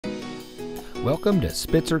Welcome to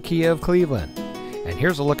Spitzer Kia of Cleveland, and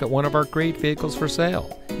here's a look at one of our great vehicles for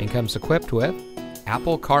sale, and comes equipped with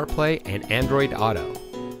Apple CarPlay and Android Auto,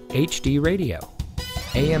 HD radio,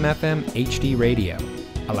 AM/FM HD radio,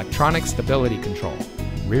 electronic stability control,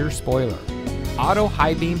 rear spoiler, auto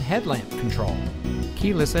high beam headlamp control,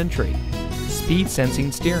 keyless entry, speed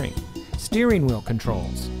sensing steering, steering wheel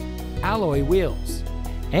controls, alloy wheels,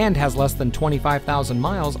 and has less than 25,000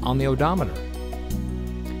 miles on the odometer.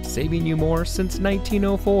 Saving you more since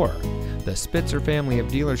 1904. The Spitzer family of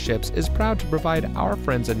dealerships is proud to provide our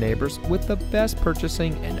friends and neighbors with the best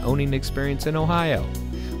purchasing and owning experience in Ohio.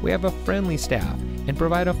 We have a friendly staff and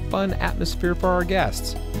provide a fun atmosphere for our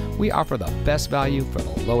guests. We offer the best value for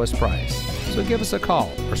the lowest price. So give us a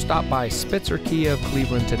call or stop by Spitzer Kia of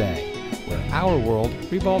Cleveland today, where our world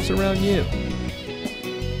revolves around you.